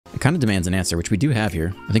kind of demands an answer, which we do have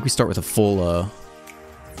here. I think we start with a full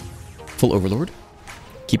Overlord.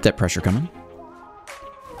 Keep that pressure coming.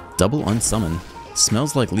 Double unsummon.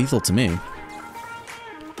 Smells like lethal to me.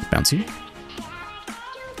 Bouncy.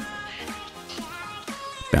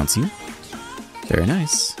 Bouncy. Very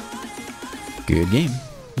nice. Good game.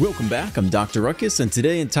 Welcome back, I'm Dr. Ruckus, and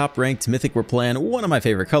today in Top Ranked Mythic we're playing one of my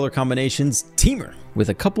favorite color combinations, Temur, with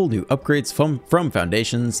a couple new upgrades from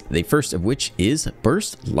Foundations, the first of which is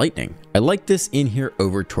Burst Lightning. I like this in here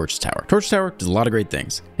over Torch Tower. Torch Tower does a lot of great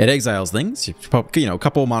things. It exiles things, you know, a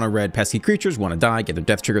couple mono red pesky creatures want to die, get their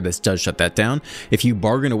death trigger, this does shut that down. If you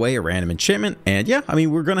bargain away a random enchantment, and yeah, I mean,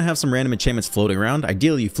 we're going to have some random enchantments floating around.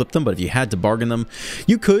 Ideally, you flip them, but if you had to bargain them,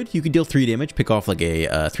 you could deal 3 damage, pick off like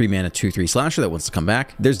a 3 mana 2/3 slasher that wants to come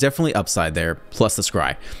back. There's definitely upside there, plus the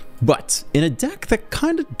scry. But in a deck that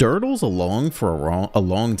kind of durdles along for a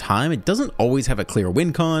long time, it doesn't always have a clear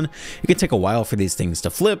win con. It can take a while for these things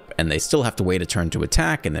to flip, and they still have to wait a turn to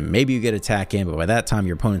attack, and then maybe you get attack in, but by that time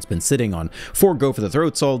your opponent's been sitting on 4 go for the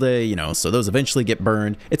throats all day, you know, so those eventually get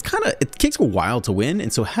burned. It takes a while to win,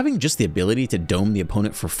 and so having just the ability to dome the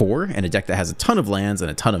opponent for 4 in a deck that has a ton of lands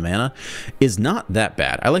and a ton of mana is not that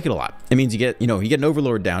bad. I like it a lot. It means you get an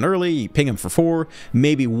Overlord down early, you ping him for 4,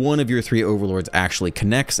 maybe one of your 3 Overlords actually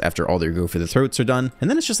connects after all their go for the throats are done, and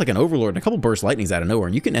then it's just like an Overlord and a couple burst lightnings out of nowhere,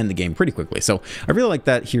 and you can end the game pretty quickly. So I really like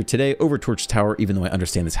that here today over Torch Tower, even though I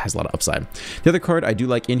understand this has a lot of upside. The other card I do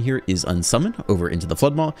like in here is Unsummon over Into the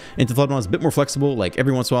Floodmaw. Into the Floodmaw is a bit more flexible. Like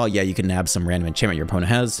every once in a while, yeah, you can nab some random enchantment your opponent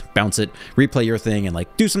has, bounce it, replay your thing, and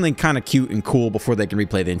like do something kind of cute and cool before they can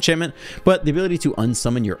replay the enchantment. But the ability to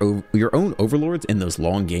unsummon your own Overlords in those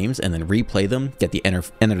long games and then replay them, get the enter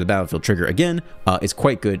the battlefield trigger again, is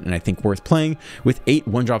quite good, and I think worth playing. With 8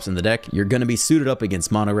 1-drops in the deck, you're going to be suited up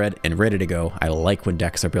against mono red and ready to go. I like when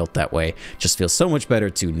decks are built that way. Just feels so much better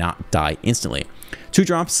to not die instantly. 2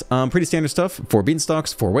 drops, pretty standard stuff. 4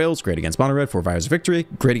 Beanstalks, 4 Whales, great against mono red, 4 Vires of Victory,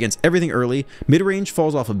 great against everything early. Mid-range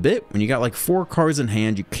falls off a bit. When you got like 4 cards in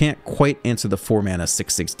hand, you can't quite answer the 4 mana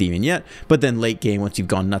 6/6 demon yet, but then late game, once you've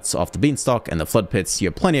gone nuts off the Beanstalk and the Flood Pits, you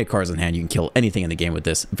have plenty of cards in hand. You can kill anything in the game with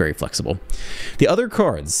this. Very flexible. The other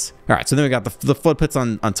cards, all right, so then we got the Flood Pits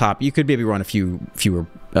on top. You could maybe run a fewer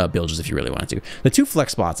bilges if you really wanted to. The 2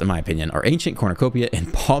 flex spots, in my opinion, are Ancient Cornucopia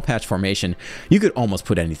and Paw Patch Formation. You could almost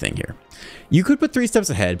put anything here. You could put 3 steps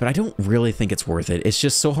ahead, but I don't really think it's worth it. It's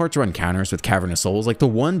just so hard to run counters with Cavern of Souls. Like the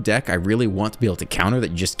one deck I really want to be able to counter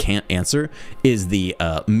that you just can't answer is the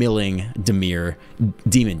Milling Dimir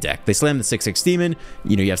Demon deck. They slam the 6/6 Demon,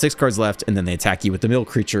 you have 6 cards left, and then they attack you with the Mill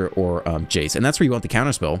Creature or Jace, and that's where you want the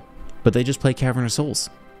counter spell, but they just play Cavern of Souls,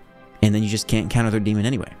 and then you just can't counter their Demon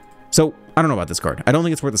anyway. So, I don't know about this card. I don't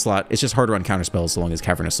think it's worth the slot. It's just hard to run counter spells so long as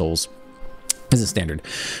Cavern of Souls is a standard.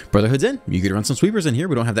 Brotherhood's in. You could run some sweepers in here.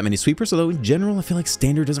 We don't have that many sweepers, although in general, I feel like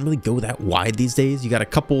standard doesn't really go that wide these days. You got a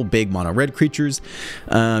couple big mono red creatures.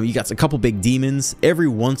 You got a couple big demons. Every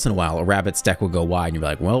once in a while, a rabbit's deck will go wide, and you're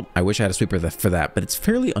like, well, I wish I had a sweeper for that, but it's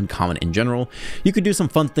fairly uncommon in general. You could do some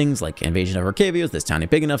fun things like Invasion of Arcavios, This Town Ain't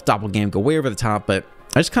Big Enough, Doppelgame, go way over the top, but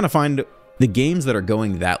I just kind of find the games that are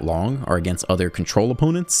going that long are against other control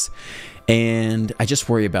opponents, and I just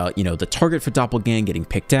worry about, the target for Doppelgang getting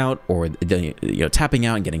picked out, or the, tapping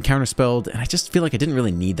out and getting counterspelled, and I just feel like I didn't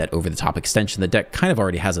really need that over-the-top extension. The deck kind of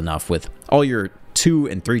already has enough with all your 2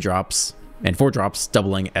 and 3 drops and 4 drops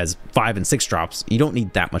doubling as 5 and 6 drops. You don't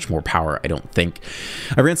need that much more power, I don't think.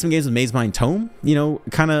 I ran some games with Mazemind Tome,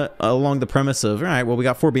 kind of along the premise of, all right, well, we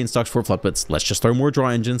got 4 Beanstalks, 4 Flood Pits, let's just throw more draw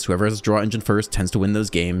engines. Whoever has a draw engine first tends to win those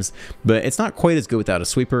games, but it's not quite as good without a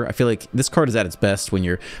sweeper. I feel like this card is at its best when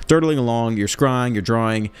you're dirtling along, you're scrying, you're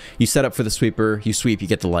drawing, you set up for the sweeper, you sweep, you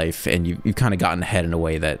get the life, and you've kind of gotten ahead in a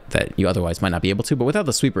way that you otherwise might not be able to, but without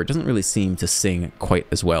the sweeper, it doesn't really seem to sing quite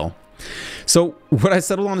as well. So what I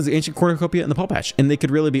settled on is the Ancient Cornucopia and the Paw Patch, and they could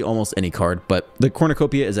really be almost any card, but the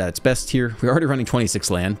Cornucopia is at its best here. We're already running 26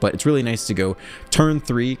 land, but it's really nice to go turn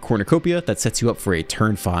 3 Cornucopia. That sets you up for a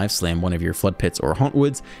turn 5 slam one of your Flood Pits or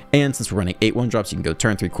Hauntwoods, and since we're running 8 1-drops, you can go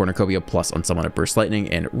turn 3 Cornucopia plus Unsummon a Burst Lightning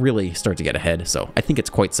and really start to get ahead, so I think it's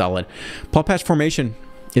quite solid. Paw Patch Formation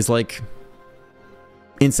is like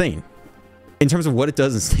insane in terms of what it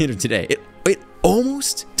does in Standard today. It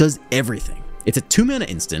almost does everything. It's a 2-mana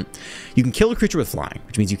instant. You can kill a creature with flying,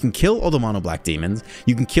 which means you can kill all the mono black demons.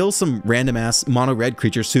 You can kill some random ass mono red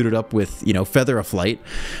creatures suited up with, Feather of Flight.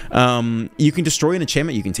 You can destroy an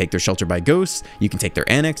enchantment. You can take their Shelter by Ghosts. You can take their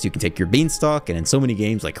Annex. You can take your Beanstalk. And in so many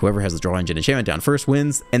games, like whoever has the draw engine enchantment down first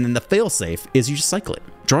wins. And then the fail safe is you just cycle it,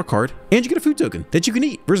 draw a card, and you get a food token that you can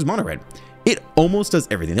eat versus mono red. It almost does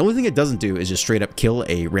everything. The only thing it doesn't do is just straight up kill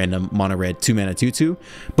a random mono red 2-mana 2/2,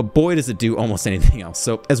 but boy does it do almost anything else.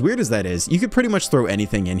 So as weird as that is, you could pretty much throw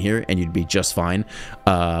anything in here and you'd be just fine.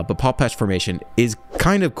 But Paw Patch Formation is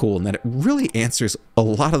kind of cool in that it really answers a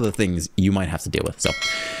lot of the things you might have to deal with. So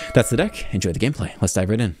that's the deck. Enjoy the gameplay. Let's dive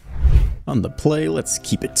right in. On the play, let's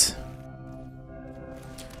keep it.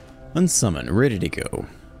 Unsummon, ready to go.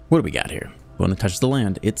 What do we got here? Want to touch the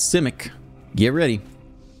land? It's Simic. Get ready.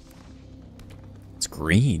 It's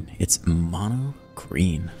green. It's mono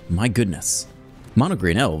green. My goodness. Mono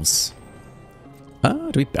green elves.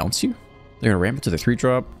 Do we bounce you? They're gonna ramp it to the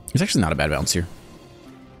 3-drop. It's actually not a bad bounce here.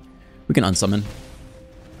 We can unsummon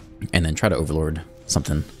and then try to overlord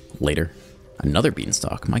something later. Another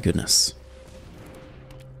beanstalk. My goodness.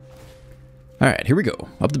 All right, here we go.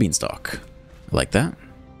 Up the beanstalk. I like that.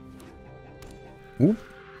 Ooh.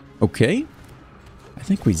 Okay. I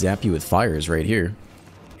think we zap you with fires right here.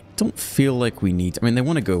 Don't feel like we need to, I mean, they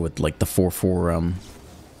want to go with like the 4/4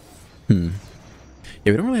 yeah,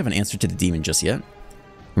 we don't really have an answer to the demon just yet, and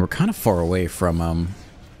we're kind of far away from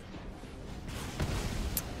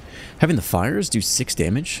having the fires do 6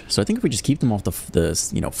 damage. So I think if we just keep them off the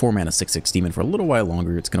you know, 4-mana 6/6 demon for a little while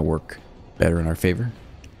longer, it's going to work better in our favor.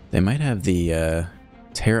 They might have the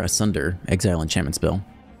Tear Asunder exile enchantment spell.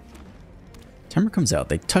 Temur comes out,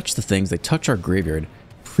 they touch the things, they touch our graveyard.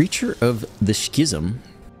 Preacher of the Schism.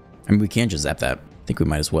 I mean, we can just zap that. I think we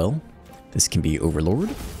might as well. This can be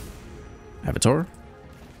Overlord. Avatar.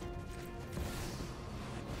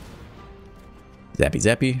 Zappy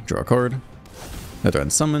zappy, draw a card. Another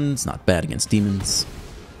unsummons, not bad against demons.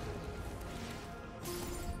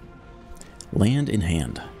 Land in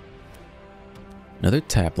hand. Another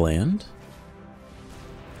tap land.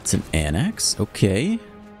 It's an Annex, okay.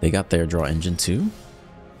 They got their draw engine too.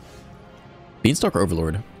 Beanstalk or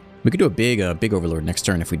Overlord? We could do a big Overlord next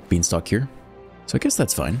turn if we Beanstalk here. So I guess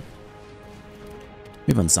that's fine.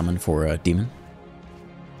 We have Unsummon for a Demon.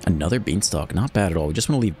 Another Beanstalk, not bad at all. We just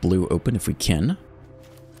want to leave blue open if we can.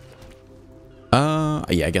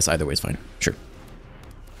 Yeah, I guess either way is fine. Sure.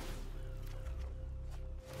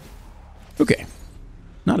 Okay.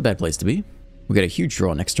 Not a bad place to be. We got a huge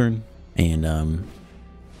draw next turn, and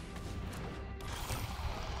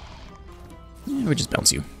yeah, we just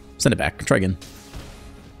bounce you. Send it back. Try again.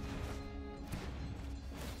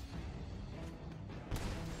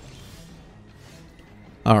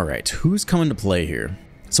 Alright, who's coming to play here?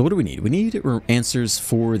 So what do we need? We need answers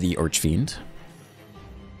for the Archfiend.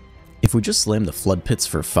 If we just slam the Flood Pits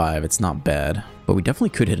for 5, it's not bad. But we definitely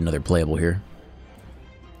could hit another playable here.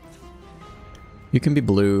 You can be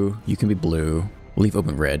blue. You can be blue. We'll leave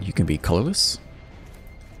open red. You can be colorless.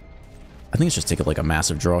 I think it's just take like a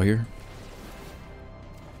massive draw here.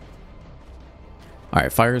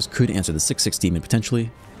 Alright, fires could answer the 6/6 demon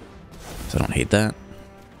potentially. So I don't hate that.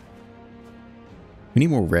 We need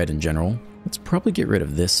more red in general. Let's probably get rid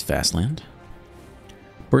of this fast land.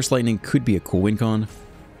 Burst Lightning could be a cool win con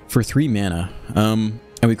for 3 mana. And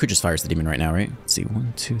we could just fires the demon right now, right? Let's see,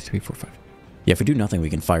 1, 2, 3, 4, 5. Yeah, if we do nothing, we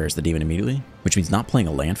can fires the demon immediately, which means not playing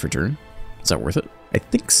a land for turn. Is that worth it? I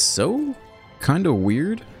think so. Kind of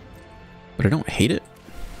weird, but I don't hate it.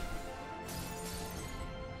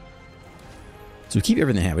 So we keep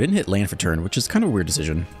everything in hand. We didn't hit land for turn, which is kind of a weird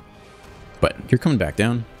decision. But you're coming back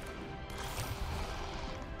down.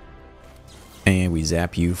 And we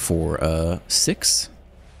zap you for 6.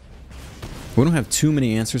 We don't have too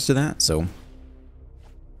many answers to that, so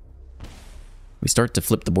we start to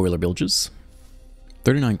flip the Boiler Bilges.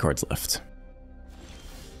 39 cards left.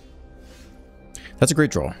 That's a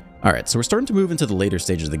great draw. Alright, so we're starting to move into the later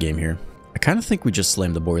stages of the game here. I kind of think we just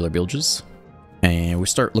slam the Boiler Bilges. And we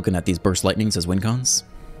start looking at these Burst Lightnings as win cons.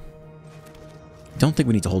 Don't think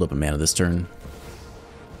we need to hold up a mana this turn.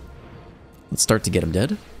 Let's start to get them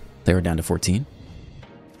dead. They are down to 14.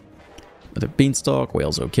 Another Beanstalk,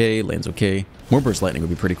 Whale's okay, land's okay. More Burst Lightning would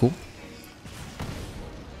be pretty cool.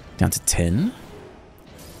 Down to 10.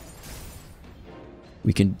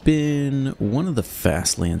 We can bin one of the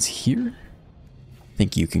fast lands here. I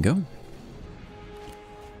think you can go.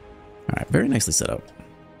 Alright, very nicely set up.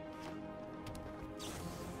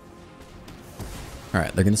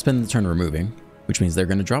 Alright, they're going to spend the turn removing, which means they're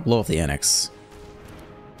going to drop low off the Annex.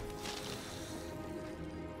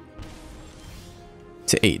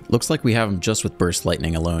 To 8. Looks like we have him just with Burst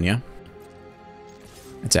Lightning alone, yeah?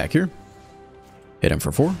 Attack here. Hit him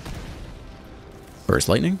for 4. Burst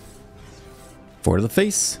Lightning. 4 to the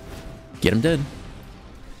face. Get him dead.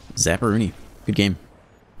 Zapparoonie. Good game.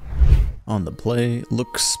 On the play.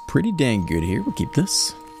 Looks pretty dang good here. We'll keep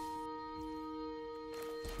this.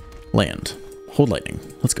 Land. Hold Lightning.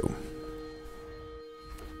 Let's go.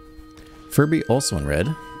 Furby also in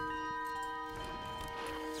red.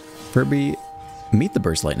 Furby, meet the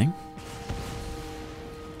Burst Lightning.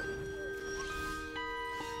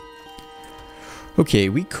 Okay,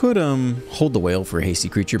 we could hold the whale for a hasty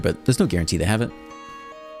creature, but there's no guarantee they have it.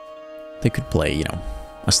 They could play, you know,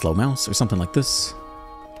 a slow mouse or something like this.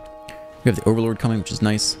 We have the Overlord coming, which is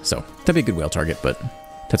nice. So, that'd be a good whale target, but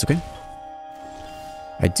that's okay.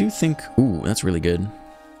 I do think... Ooh, that's really good.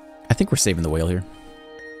 I think we're saving the whale here.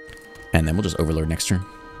 And then we'll just Overlord next turn.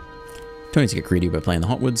 Don't need to get greedy by playing the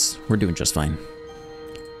Hauntwoods. We're doing just fine.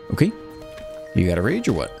 Okay. You got a rage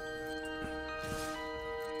or what?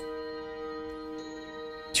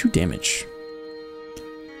 2 damage.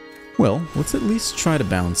 Well, let's at least try to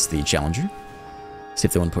bounce the Challenger. See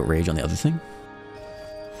if they want to put rage on the other thing.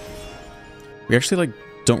 We actually, like,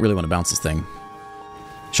 don't really want to bounce this thing.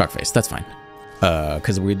 Shockface, that's fine.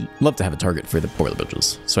 Because we'd love to have a target for the Boiler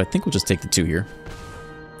Bilges. So I think we'll just take the 2 here.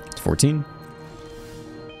 It's 14.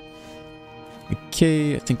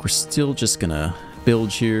 Okay, I think we're still just gonna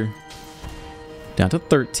bilge here. Down to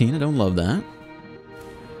 13, I don't love that.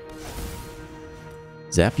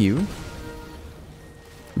 Zap you.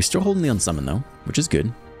 We're still holding the Unsummon though, which is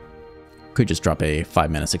good. Could just drop a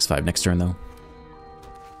 5-mana 6/5 next turn though.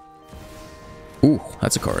 Ooh,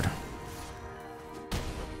 that's a card.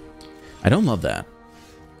 I don't love that.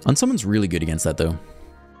 Unsummon's really good against that though.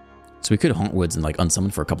 So we could Haunt Woods and like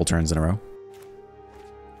Unsummon for a couple turns in a row.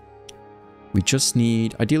 We just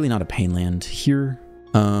need, ideally not a Pain Land here.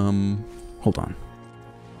 Hold on.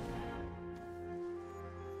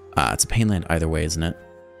 It's a Pain Land either way, isn't it?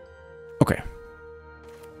 Okay.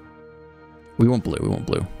 We want blue, we want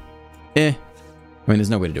blue. I mean, there's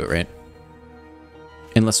no way to do it, right?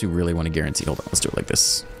 Unless we really want to guarantee. Hold on, let's do it like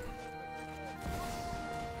this.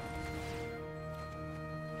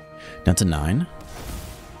 Down to 9.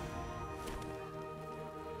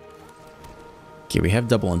 Okay, we have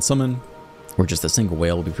double Unsummon. Or just a single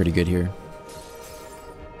whale will be pretty good here.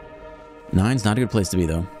 9's not a good place to be,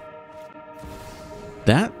 though.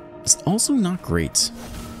 That is also not great.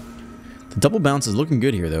 The double bounce is looking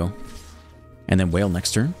good here, though. And then whale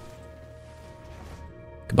next turn.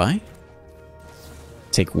 Goodbye.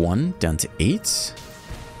 Take 1 down to 8.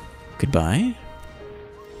 Goodbye.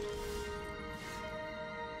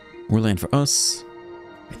 More land for us.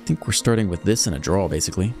 I think we're starting with this and a draw,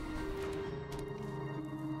 basically.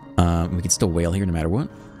 We can still whale here no matter what.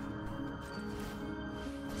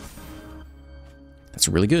 That's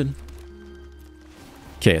really good.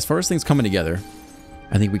 Okay, as far as things coming together,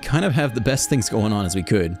 I think we kind of have the best things going on as we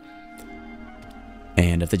could.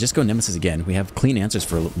 And if they just go Nemesis again, we have clean answers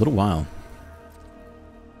for a little while.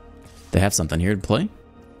 They have something here to play.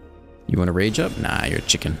 You want to rage up? Nah, you're a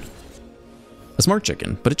chicken. A smart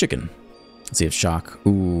chicken, but a chicken. Let's see if shock.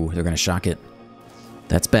 Ooh, they're going to shock it.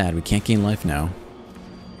 That's bad. We can't gain life now.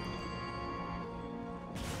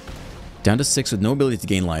 Down to 6 with no ability to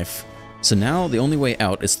gain life. So now the only way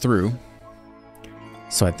out is through.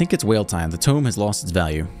 So I think it's whale time. The tome has lost its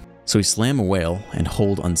value. So we slam a whale and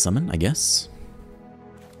hold Unsummon, I guess.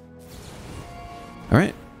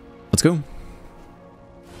 Alright, let's go.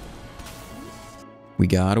 We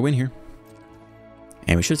got a win here.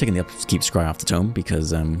 And we should have taken the upkeep scry off the tome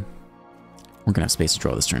because we're going to have space to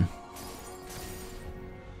draw this turn.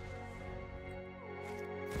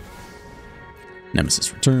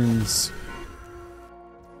 Nemesis returns.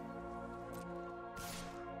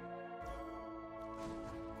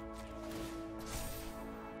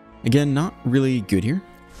 Again, not really good here.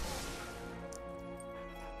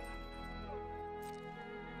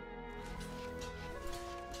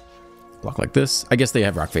 Block like this. I guess they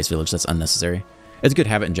have Rockface Village. That's unnecessary. It's a good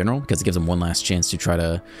habit in general because it gives them one last chance to try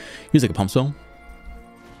to use like a pump spell.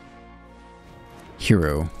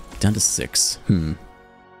 Hero. Down to 6. We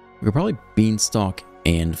could probably Beanstalk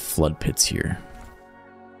and Flood Pits here.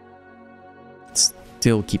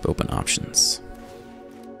 Still keep open options.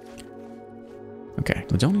 Okay,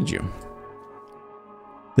 we don't need you.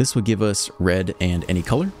 This would give us red and any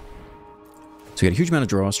color. So we got a huge amount of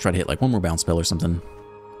draws. Try to hit like one more bounce spell or something.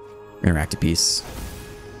 Interact a piece.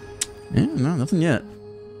 Yeah, no, nothing yet.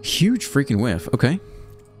 Huge freaking whiff. Okay.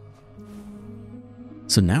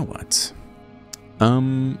 So now what?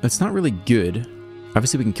 It's not really good.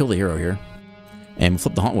 Obviously, we can kill the hero here. And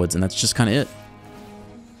flip the Hauntwoods, and that's just kind of it.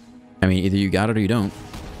 I mean, either you got it or you don't.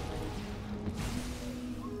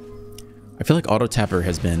 I feel like Auto Tapper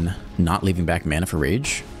has been not leaving back mana for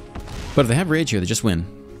Rage. But if they have Rage here, they just win.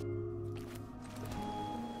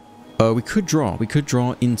 We could draw. We could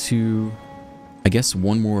draw into, I guess,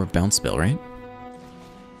 one more bounce spell, right?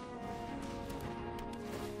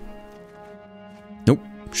 Nope.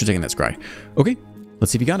 Should have taken that scry. Okay,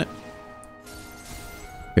 let's see if you got it.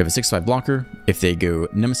 We have a 6/5 blocker. If they go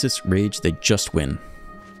Nemesis, Rage, they just win.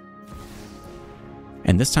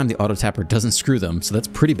 And this time the auto tapper doesn't screw them, so that's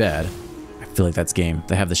pretty bad. I feel like that's game.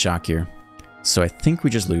 They have the shock here. So I think we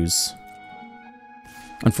just lose.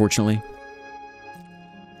 Unfortunately.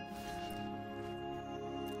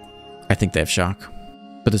 I think they have shock,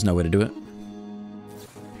 but there's no way to do it.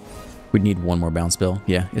 We'd need one more bounce spell.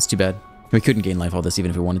 Yeah, it's too bad. We couldn't gain life all this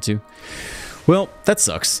even if we wanted to. Well, that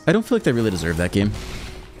sucks. I don't feel like they really deserve that game.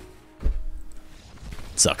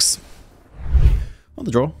 Sucks. Well,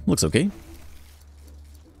 the draw looks okay.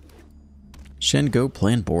 Shen Go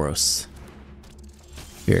Plan Boros.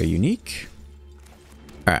 Very unique.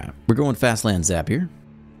 Alright, we're going Fast Land Zap here.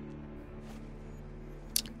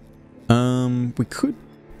 We could...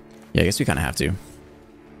 Yeah, I guess we kind of have to.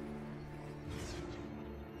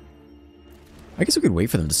 I guess we could wait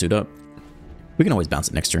for them to suit up. We can always bounce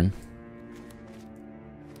it next turn.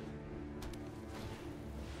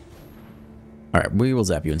 Alright, we will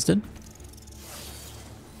zap you instead.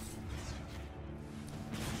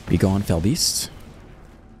 Be gone, Fell Beast.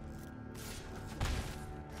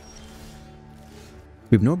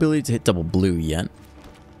 We have no ability to hit double blue yet.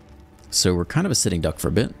 So we're kind of a sitting duck for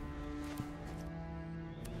a bit.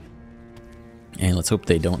 And let's hope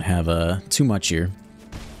they don't have too much here.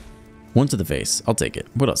 One to the face. I'll take it.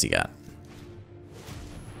 What else you got?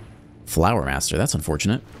 Flower Master. That's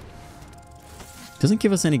unfortunate. Doesn't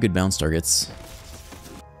give us any good bounce targets.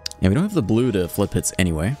 And we don't have the blue to flip hits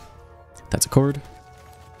anyway. That's a card.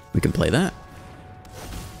 We can play that.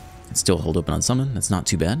 And still hold open on summon. That's not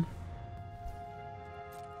too bad.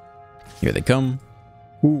 Here they come.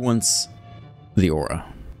 Who wants the aura?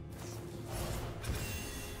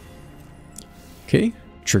 Okay,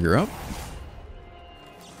 trigger up.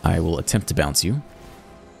 I will attempt to bounce you.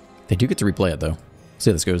 They do get to replay it though. See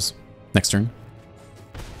how this goes. Next turn.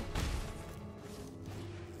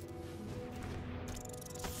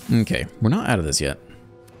 Okay, we're not out of this yet.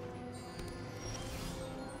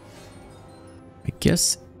 I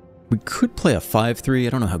guess we could play a 5-3. I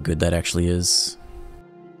don't know how good that actually is.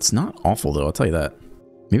 It's not awful though, I'll tell you that.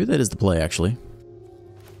 Maybe that is the play actually.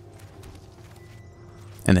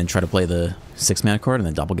 And then try to play the 6-mana card and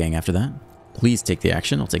then doppelgang after that. Please take the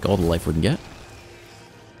action. I'll take all the life we can get.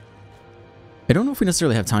 I don't know if we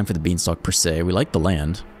necessarily have time for the Beanstalk per se. We like the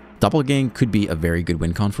land. Doppelgang could be a very good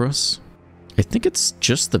win con for us. I think it's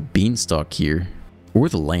just the Beanstalk here. Or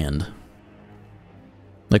the land.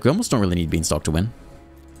 Like, we almost don't really need Beanstalk to win.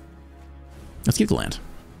 Let's keep the land.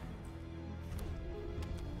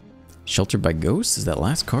 Sheltered by Ghosts? Is that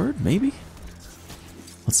last card? Maybe?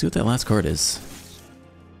 Let's see what that last card is.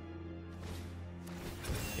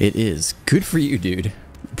 It is. Good for you, dude.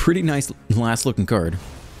 Pretty nice last looking card.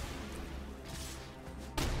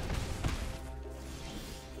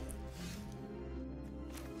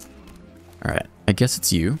 Alright, I guess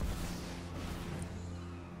it's you.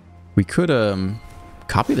 We could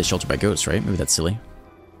copy the Shelter by Ghost, right? Maybe that's silly.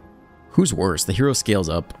 Who's worse? The hero scales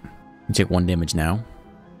up. You take 1 damage now.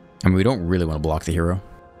 I mean, we don't really want to block the hero.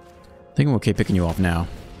 I think I'm okay picking you off now.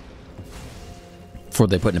 Before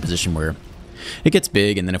they put in a position where it gets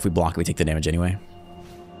big, and then if we block it, we take the damage anyway.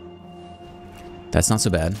 That's not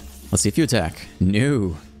so bad. Let's see if you attack.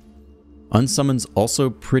 No. Unsummon's also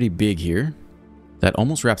pretty big here. That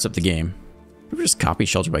almost wraps up the game. Maybe just copy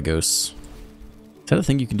Shelter by Ghosts. Is that a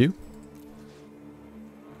thing you can do?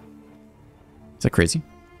 Is that crazy?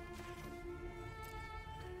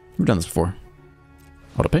 We've done this before.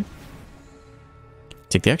 Auto pay.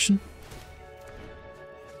 Take the action.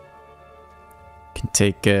 Can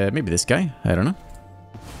take maybe this guy. I don't know.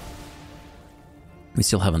 We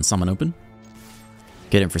still have Unsummon open.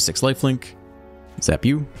 Get in for 6 lifelink. Zap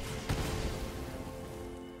you.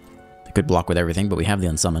 I could block with everything, but we have the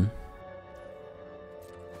Unsummon.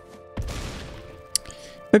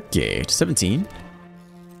 Okay, 17.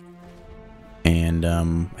 And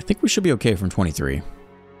I think we should be okay from 23.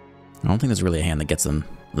 I don't think there's really a hand that gets them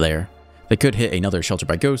there. They could hit another Shelter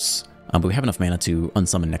by Ghosts, but we have enough mana to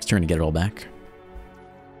unsummon next turn to get it all back.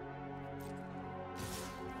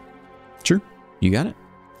 Sure, you got it.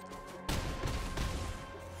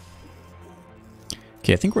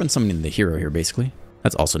 Okay, I think we're unsummoning the hero here, basically.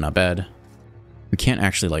 That's also not bad. We can't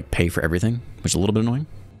actually, like, pay for everything, which is a little bit annoying.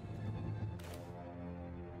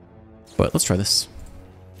 But let's try this.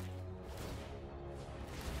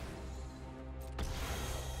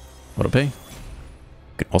 Auto pay.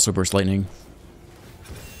 Can also burst lightning.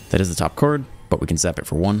 That is the top card, but we can zap it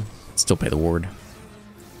for 1. Still pay the ward.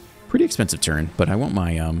 Pretty expensive turn, but I want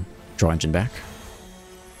my draw engine back.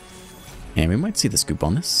 And we might see the scoop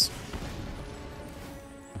on this.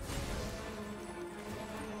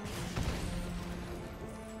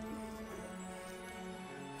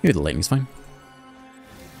 Maybe the lightning's fine.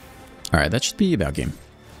 Alright, that should be about game.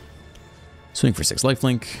 Swing for 6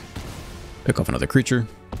 lifelink. Pick off another creature.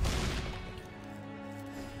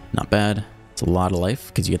 Not bad. It's a lot of life,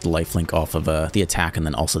 because you get the lifelink off of the attack, and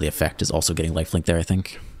then also the effect is also getting lifelink there, I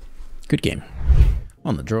think. Good game.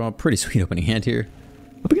 On the draw, pretty sweet opening hand here.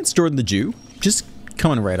 Up against Jordan the Jew. Just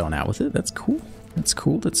coming right on out with it. That's cool. That's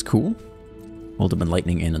cool. That's cool. Ultimate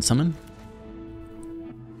Lightning in and summon.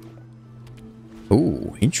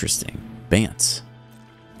 Oh, interesting. Bant.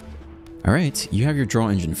 Alright, you have your draw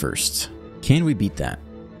engine first. Can we beat that?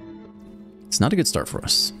 It's not a good start for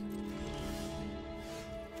us.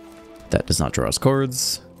 That does not draw us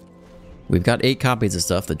cards. We've got 8 copies of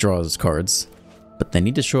stuff that draws cards, but they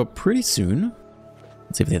need to show up pretty soon.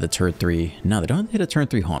 Let's see if they hit a turn 3. No, they don't hit a turn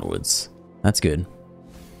 3 Hauntwoods. That's good.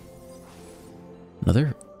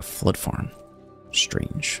 Another Flood Farm.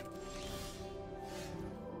 Strange.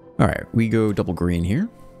 Alright, we go double green here.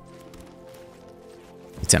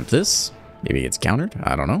 Attempt this. Maybe it gets countered.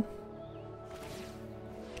 I don't know.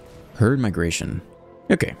 Herd Migration.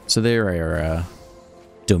 Okay, so there are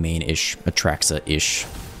domain-ish, Atraxa-ish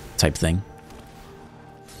type thing.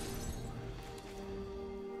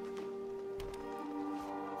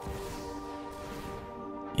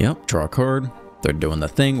 Yep, draw a card. They're doing the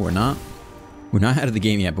thing. We're not out of the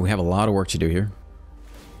game yet, but we have a lot of work to do here.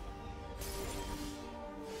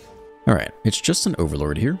 Alright, it's just an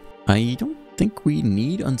Overlord here. I don't think we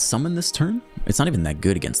need Unsummon this turn. It's not even that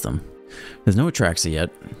good against them. There's no Atraxa yet.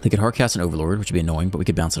 They could hardcast an Overlord, which would be annoying, but we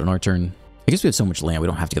could bounce it on our turn. I guess we have so much land, we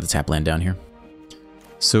don't have to get the tap land down here.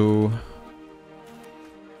 So,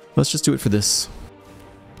 let's just do it for this.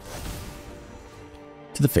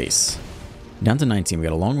 To the face. Down to 19, we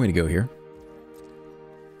got a long way to go here.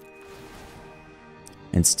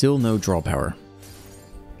 And still no draw power.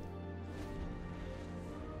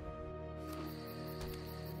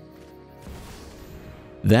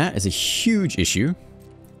 That is a huge issue.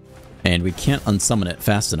 And we can't unsummon it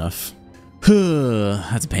fast enough.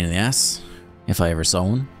 That's a pain in the ass. If I ever saw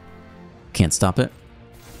one. Can't stop it.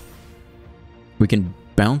 We can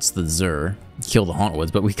bounce the Zur, kill the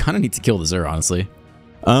Hauntwoods, but we kind of need to kill the Zur, honestly.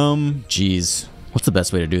 Geez. What's the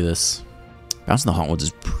best way to do this? Bouncing the Hauntwoods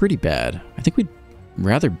is pretty bad. I think we'd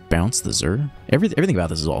rather bounce the Zur. Everything about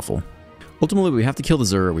this is awful. Ultimately, we have to kill the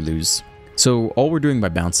Zur or we lose. So all we're doing by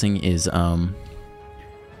bouncing is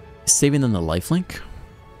saving them the lifelink,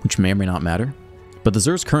 which may or may not matter. But the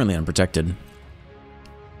Zur's currently unprotected.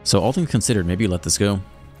 So all things considered, maybe let this go.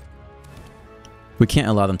 We can't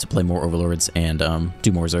allow them to play more Overlords and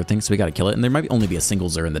do more Zur things, so we gotta kill it. And there might only be a single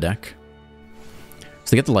Zur in the deck.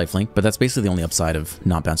 So they get the lifelink, but that's basically the only upside of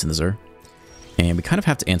not bouncing the Zur. And we kind of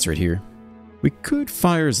have to answer it here. We could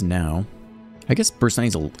Fires now. I guess Burst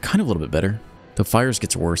Lightning's kind of a little bit better. The Fires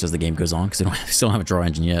gets worse as the game goes on, because they still don't have a draw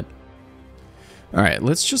engine yet. Alright,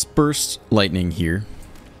 let's just Burst Lightning here.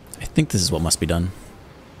 I think this is what must be done.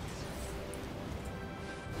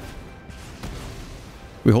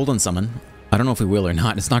 We hold on Summon. I don't know if we will or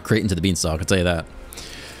not. It's not great into the Beanstalk, I'll tell you that.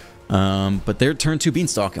 But they're turn 2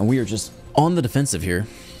 Beanstalk, and we are just on the defensive here.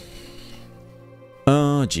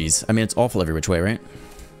 Oh, geez. I mean, it's awful every which way, right?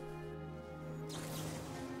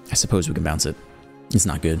 I suppose we can bounce it. It's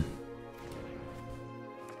not good.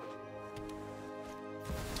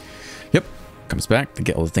 Yep. Comes back to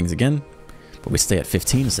get all the things again. But we stay at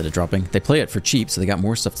 15 instead of dropping. They play it for cheap, so they got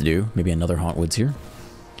more stuff to do. Maybe another Hauntwoods here.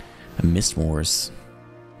 A Mist Wars.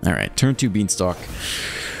 Alright, turn 2 Beanstalk.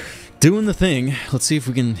 Doing the thing. Let's see if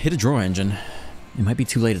we can hit a draw engine. It might be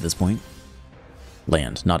too late at this point.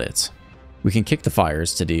 Land, not it. We can kick the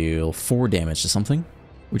Fires to deal 4 damage to something,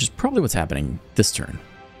 which is probably what's happening this turn.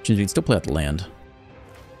 Which means we can still play out the land.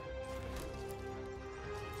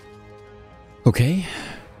 Okay.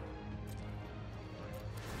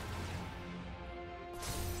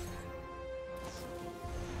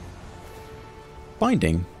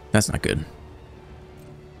 Binding. That's not good.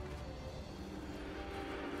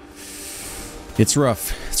 It's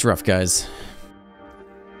rough. It's rough, guys.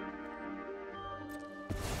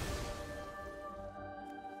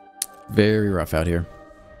 Very rough out here.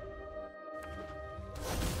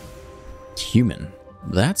 Human.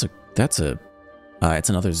 It's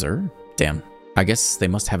another Zur? Damn. I guess they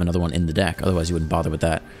must have another one in the deck, otherwise you wouldn't bother with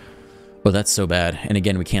that. But that's so bad. And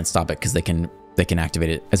again, we can't stop it because they can activate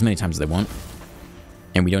it as many times as they want.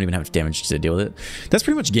 And we don't even have damage to deal with it. That's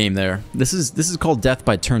pretty much game there. This is called death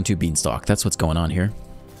by turn 2 Beanstalk. That's what's going on here.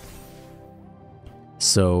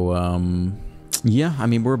 So yeah, I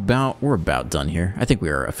mean we're about done here. I think we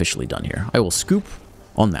are officially done here. I will scoop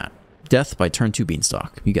on that. Death by turn 2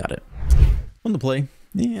 Beanstalk. You got it. On the play.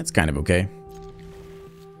 Yeah, it's kind of okay.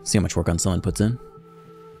 See how much work on someone puts in.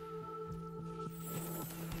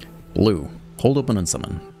 Blue. Hold open and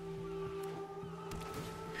summon.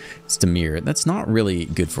 It's Temur. That's not really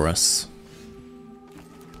good for us.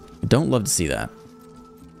 I don't love to see that.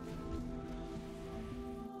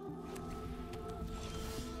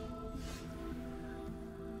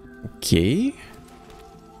 Okay.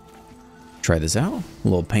 Try this out. A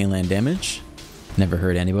little Painland damage. Never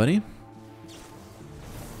hurt anybody.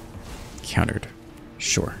 Countered.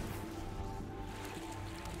 Sure.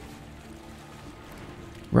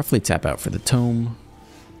 Roughly tap out for the tome.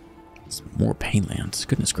 Some more Painlands.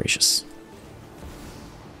 Goodness gracious.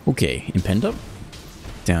 Okay, impend up.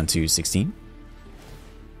 Down to 16.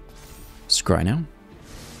 Scry now.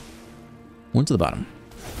 1 to the bottom.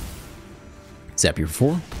 Zap you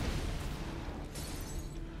for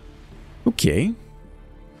 4. Okay.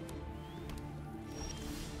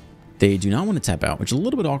 They do not want to tap out, which is a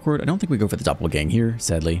little bit awkward. I don't think we go for the doppelgang here,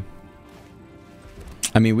 sadly.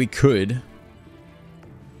 I mean, we could.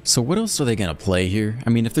 So what else are they going to play here? I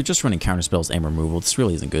mean, if they're just running counterspells and removal, this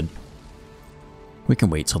really isn't good. We can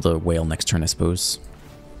wait till the whale next turn, I suppose.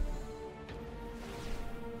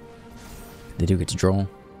 They do get to draw.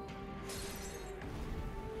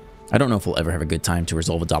 I don't know if we'll ever have a good time to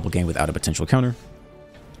resolve a doppelgang without a potential counter.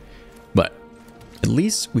 But at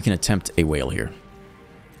least we can attempt a whale here.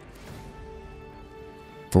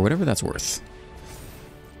 For whatever that's worth.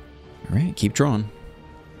 Alright, keep drawing.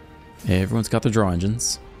 Everyone's got their draw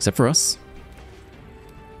engines, except for us.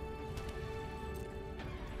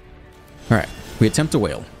 Alright, we attempt a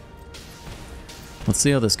whale. Let's see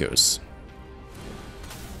how this goes.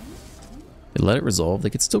 They let it resolve. They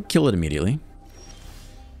could still kill it immediately.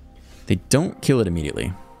 They don't kill it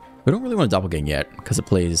immediately. We don't really want to doppelgang yet, because it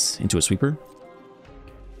plays into a sweeper.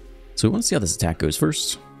 So we want to see how this attack goes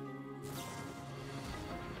first.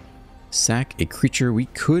 Sack a creature. We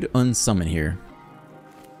could unsummon here.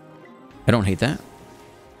 I don't hate that.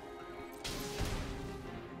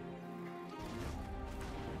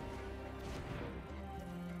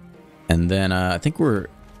 And then I think we're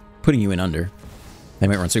putting you in under. They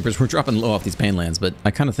might run sweepers. We're dropping low off these Painlands, but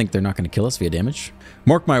I kind of think they're not going to kill us via damage.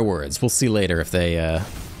 Mark my words. We'll see later if they, I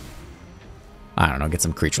don't know, get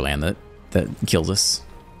some creature land that kills us.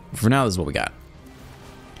 For now, this is what we got.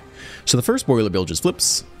 So the first Boiler Bill just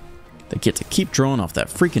flips. They get to keep drawing off that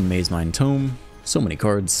freaking Maze Mine Tome. So many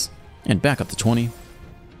cards. And back up to 20.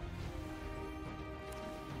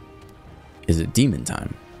 Is it demon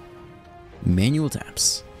time? Manual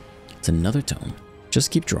taps. It's another tome. Just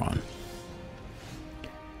keep drawing.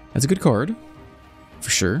 That's a good card. For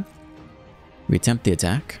sure. We attempt the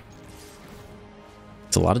attack.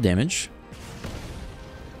 It's a lot of damage.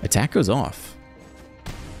 Attack goes off.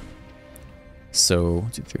 So,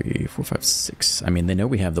 1, 2, 3, 4, 5, 6. I mean, they know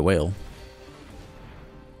we have the whale.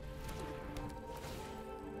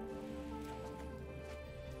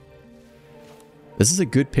 This is a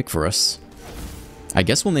good pick for us. I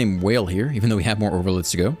guess we'll name whale here, even though we have more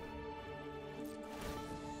overlords to go.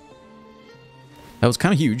 That was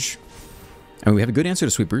kind of huge. I mean, we have a good answer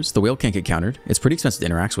to sweepers. The whale can't get countered. It's pretty expensive to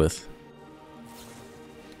interact with.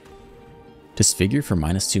 Disfigure for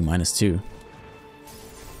 -2,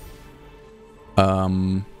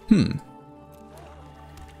 -2.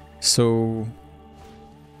 So...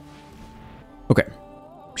 okay.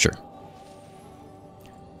 Sure.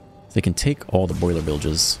 They can take all the boiler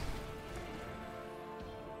bilges.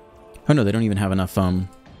 Oh no, they don't even have enough,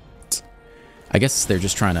 I guess they're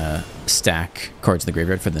just trying to stack cards in the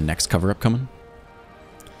graveyard for the next cover-up coming.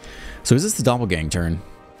 So is this the doppelgang turn?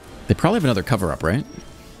 They probably have another cover-up, right?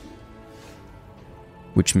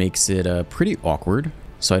 Which makes it pretty awkward.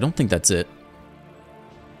 So I don't think that's it.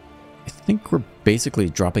 I think we're basically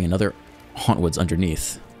dropping another Hauntwoods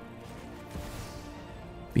underneath.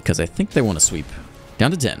 Because I think they want to sweep.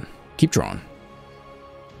 Down to 10. Keep drawing.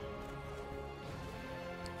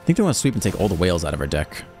 I think they want to sweep and take all the whales out of our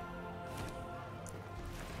deck.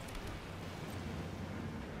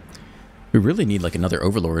 We really need like another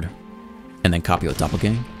Overlord. And then copy with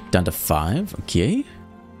Doppelgang. Down to 5. Okay.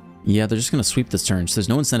 Yeah, they're just going to sweep this turn. So there's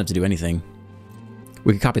no incentive to do anything.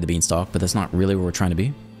 We could copy the Beanstalk, but that's not really where we're trying to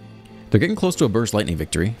be. They're getting close to a Burst Lightning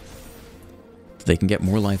victory. They can get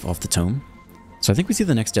more life off the Tome. So I think we see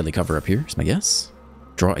the next deadly cover up here, is my guess.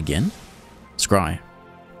 Draw again? Scry.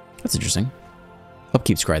 That's interesting.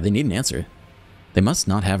 Upkeep Scry. They need an answer. They must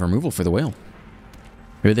not have removal for the whale.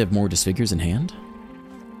 Maybe they have more Disfigures in hand?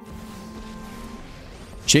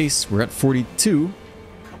 Chase, we're at 42.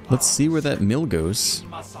 Let's see where that mill goes.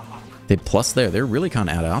 They plus there. They're really kind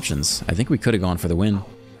of out of options. I think we could have gone for the win.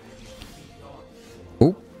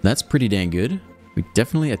 Oh, that's pretty dang good. We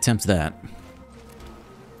definitely attempt that.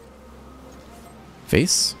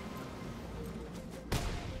 Face.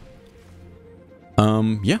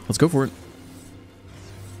 Yeah, let's go for it.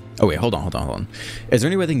 Oh wait, hold on. Is there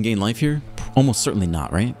any way they can gain life here? Almost certainly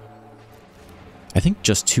not, right? I think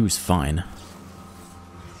just 2 is fine.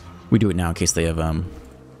 We do it now in case they have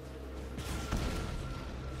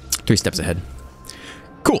 3 steps ahead.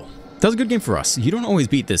 Cool. That was a good game for us. You don't always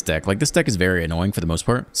beat this deck. Like, this deck is very annoying for the most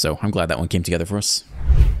part, so I'm glad that one came together for us.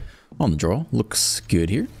 On the draw. Looks good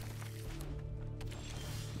here.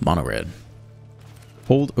 Mono red.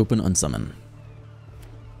 Hold, open, unsummon.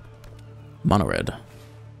 Mono red.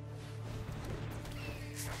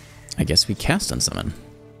 I guess we cast unsummon.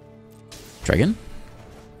 Try again.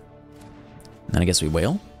 Then I guess we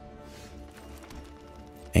whale.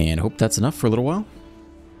 And hope that's enough for a little while.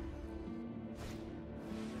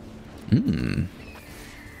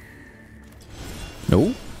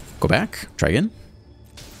 No. Go back. Try again.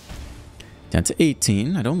 Down to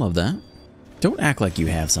 18. I don't love that. Don't act like you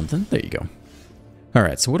have something. There you go.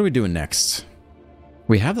 Alright, so what are we doing next?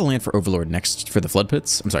 We have the land for Overlord next for the Flood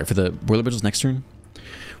Pits. I'm sorry, for the Boiler Vigils next turn.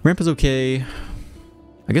 Ramp is okay.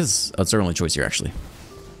 I guess that's our only choice here, actually.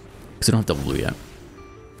 Because we don't have double blue yet.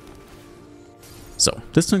 So,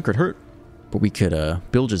 this turn could hurt. But we could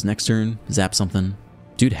bilge his next turn, zap something.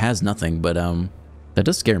 Dude has nothing, but that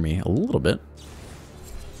does scare me a little bit.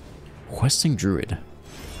 Questing Druid.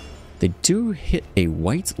 They do hit a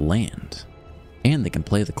white land. And they can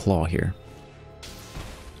play the Claw here.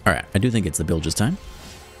 Alright, I do think it's the bilge's time.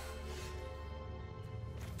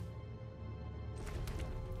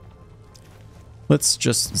 Let's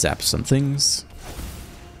just zap some things.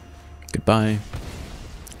 Goodbye.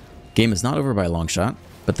 Game is not over by a long shot,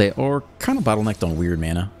 but they are kind of bottlenecked on weird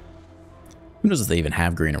mana. Who knows if they even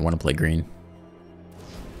have green or want to play green.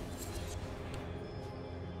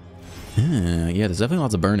 Yeah, there's definitely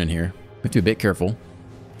lots of burn in here. We have to be a bit careful.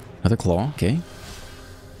 Another claw, okay.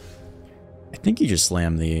 I think you just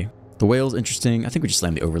slam the whale's interesting. I think we just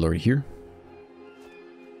slam the Overlord here.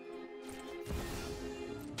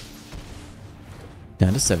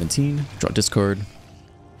 Down to 17. Draw discard.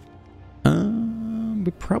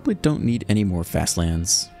 We probably don't need any more fast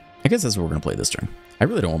lands. I guess that's what we're going to play this turn. I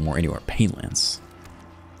really don't want any more pain lands.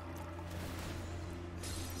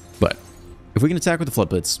 But if we can attack with the Flood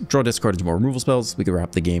Pits, draw discard into more removal spells, we can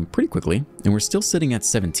wrap the game pretty quickly. And we're still sitting at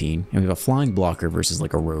 17. And we have a flying blocker versus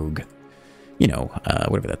like a rogue. You know,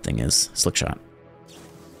 whatever that thing is. Slick shot.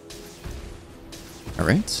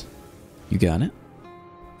 Alright. You got it.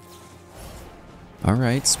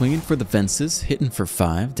 Alright, swinging for the fences, hitting for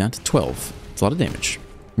 5, down to 12. It's a lot of damage.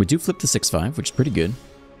 We do flip the 6-5, which is pretty good.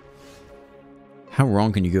 How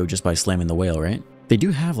wrong can you go just by slamming the whale, right? They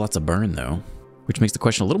do have lots of burn, though, which makes the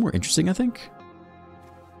question a little more interesting, I think.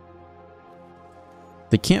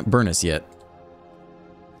 They can't burn us yet.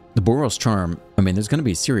 The Boros Charm, I mean, there's going to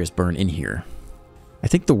be serious burn in here. I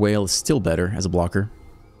think the whale is still better as a blocker.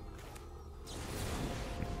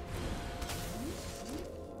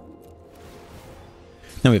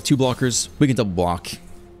 Now we have 2 blockers. We can double block,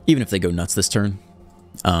 even if they go nuts this turn.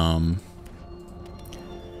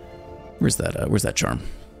 Where's that charm?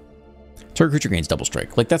 Target creature gains double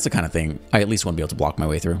strike. Like, that's the kind of thing I at least want to be able to block my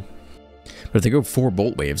way through. But if they go 4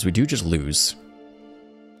 bolt waves, we do just lose.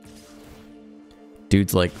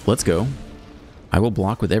 Dude's like, let's go. I will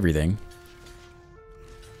block with everything.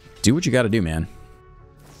 Do what you gotta do, man.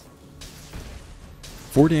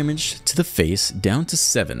 4 damage to the face, down to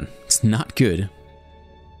 7. It's not good.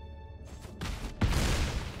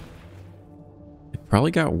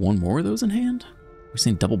 Probably got 1 more of those in hand. We're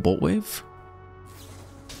saying double bolt wave.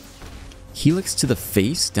 Helix to the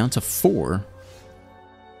face, down to 4.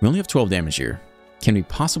 We only have 12 damage here. Can we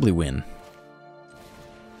possibly win?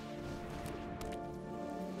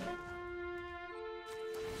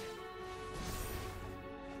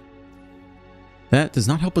 That does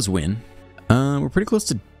not help us win. We're pretty close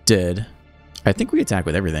to dead. I think we attack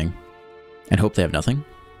with everything and hope they have nothing.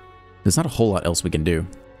 There's not a whole lot else we can do,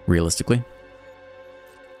 realistically.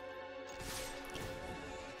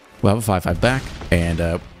 We'll have a 5-5 back, and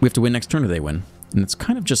we have to win next turn or they win. And it's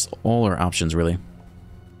kind of just all our options, really.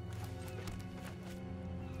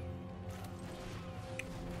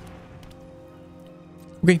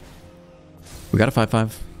 Okay. We got a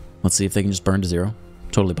 5-5. Let's see if they can just burn to 0.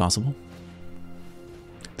 Totally possible.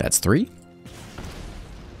 That's 3.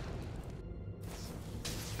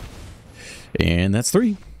 And that's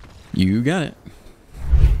 3. You got it.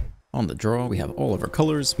 On the draw, we have all of our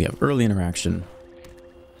colors. We have early interaction.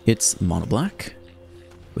 It's mono black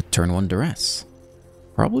with turn 1 duress.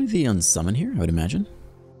 Probably the unsummon here, I would imagine.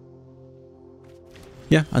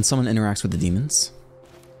 Yeah, unsummon interacts with the demons.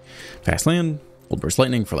 Fast land, old burst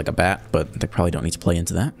lightning for like a bat, but they probably don't need to play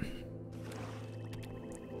into that.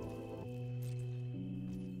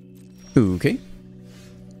 Okay.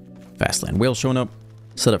 Fastland Whale showing up.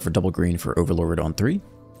 Set up for double green for Overlord on 3.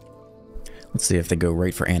 Let's see if they go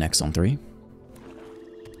right for Annex on 3.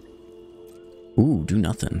 Ooh, do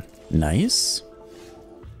nothing. Nice.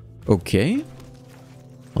 Okay.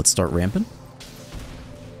 Let's start ramping.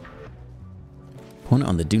 Opponent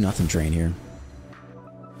on the do nothing train here.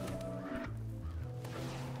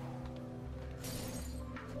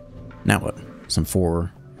 Now what? Some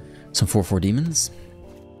 4/4 demons.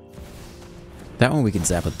 That one we can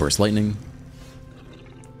zap with Burst Lightning.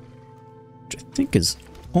 Which I think is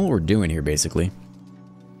all we're doing here, basically.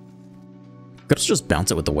 Let's just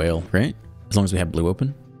bounce it with the whale, right? As long as we have blue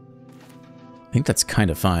open. I think that's kind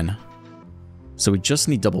of fine. So we just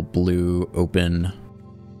need double blue open.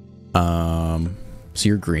 So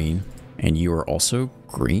you're green. And you are also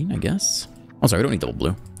green, I guess? Oh, sorry, I don't need double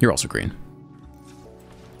blue. You're also green.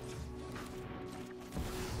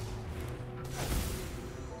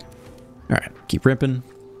 Alright, keep ripping.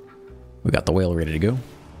 We got the whale ready to go.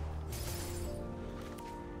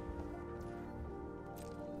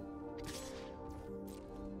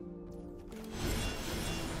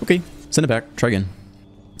 Okay, send it back. Try again.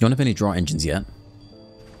 Don't have any draw engines yet.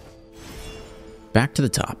 Back to the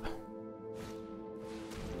top.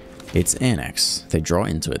 It's Annex. They draw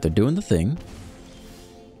into it. They're doing the thing.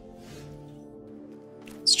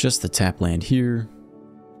 It's just the tap land here.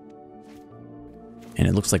 And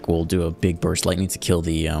it looks like we'll do a big Burst Lightning to kill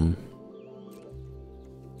the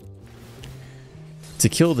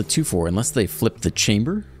 2/4, unless they flip the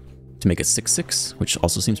chamber to make a 6/6, which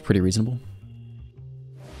also seems pretty reasonable.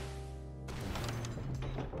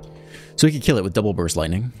 So we could kill it with double Burst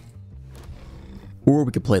Lightning. Or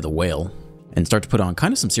we could play the whale and start to put on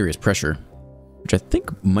kind of some serious pressure, which I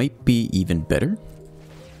think might be even better.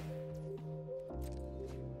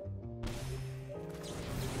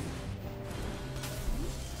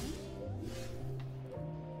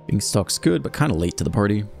 Beanstalk's good, but kind of late to the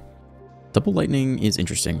party. Double Lightning is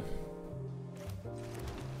interesting.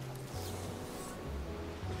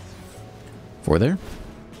 4 there.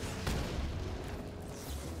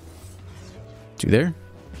 2 there.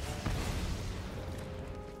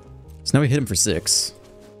 So now we hit him for 6.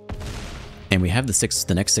 And we have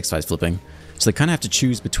the next 6/5 flipping. So they kind of have to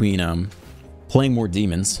choose between playing more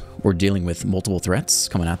demons or dealing with multiple threats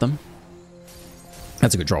coming at them.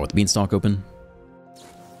 That's a good draw with the Beanstalk open.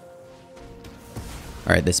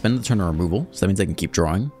 Alright, they spend the turn on removal, so that means they can keep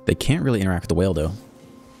drawing. They can't really interact with the whale, though.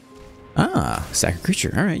 Ah, sack a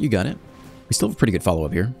creature. Alright, you got it. We still have a pretty good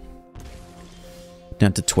follow-up here.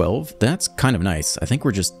 Down to 12. That's kind of nice. I think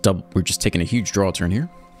we're just taking a huge draw turn here.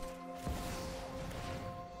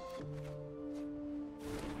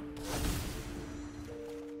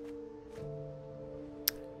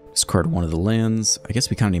 Discard one of the lands. I guess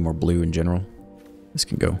we kind of need more blue in general. This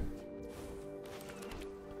can go.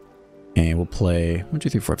 And we'll play 1, 2,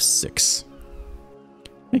 3, 4, 5, 6.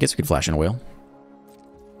 I guess we could flash in a whale.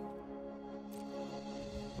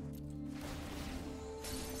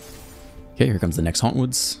 Okay, here comes the next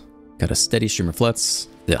Hauntwoods. Got a steady stream of threats.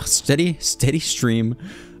 Yeah, steady stream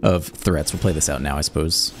of threats. We'll play this out now, I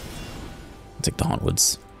suppose. I'll take the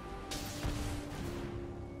Hauntwoods.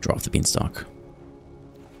 Draw off the Beanstalk.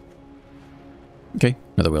 Okay,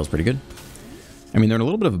 another whale's pretty good. I mean, they're in a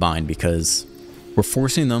little bit of a bind because we're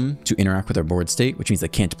forcing them to interact with our board state, which means they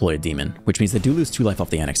can't deploy a demon, which means they do lose 2 life off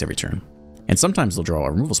the Annex every turn. And sometimes they'll draw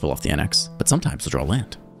a removal spell off the Annex, but sometimes they'll draw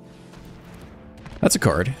land. That's a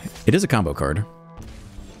card. It is a combo card.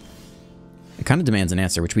 It kind of demands an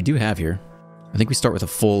answer, which we do have here. I think we start with a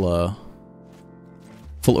full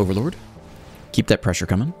Overlord. Keep that pressure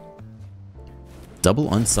coming. Double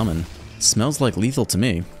unsummon. Smells like lethal to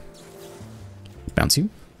me. Bounce you.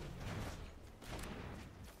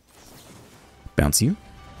 Bounce you.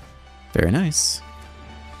 Very nice.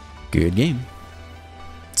 Good game.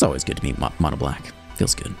 It's always good to meet mono black.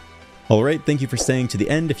 Feels good. Alright, thank you for staying to the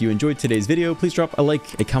end. If you enjoyed today's video, please drop a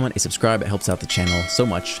like, a comment, a subscribe. It helps out the channel so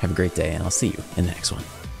much. Have a great day, and I'll see you in the next one.